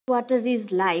Water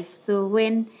is life. So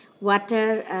when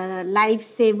water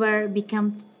lifesaver become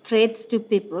threats to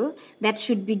people, that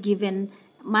should be given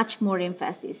much more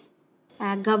emphasis.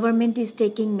 Government is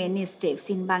taking many steps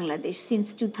in Bangladesh.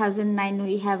 Since 2009,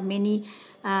 we have many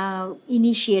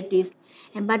initiatives,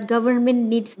 but government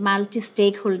needs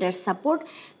multi-stakeholder support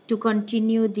to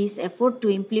continue this effort to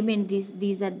implement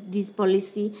these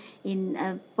policy in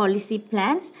policy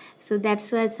plans. So that's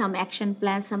why some action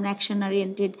plans, some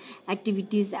action-oriented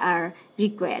activities are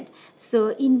required. So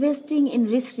investing in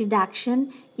risk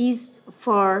reduction is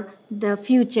for the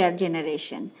future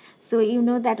generation. So you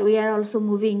know that we are also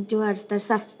moving towards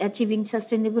achieving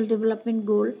Sustainable Development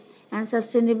Goal, and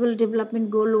Sustainable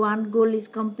Development Goal 1 goal is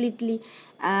completely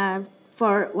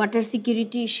for water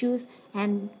security issues,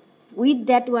 and with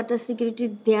that water security,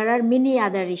 there are many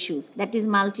other issues that is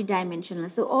multidimensional.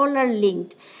 So all are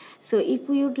linked. So if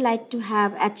we would like to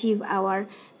achieve our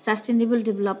sustainable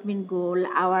development goal,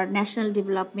 our national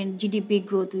development GDP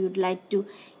growth, we would like to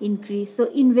increase.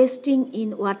 So investing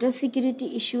in water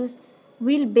security issues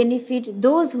will benefit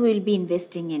those who will be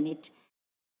investing in it.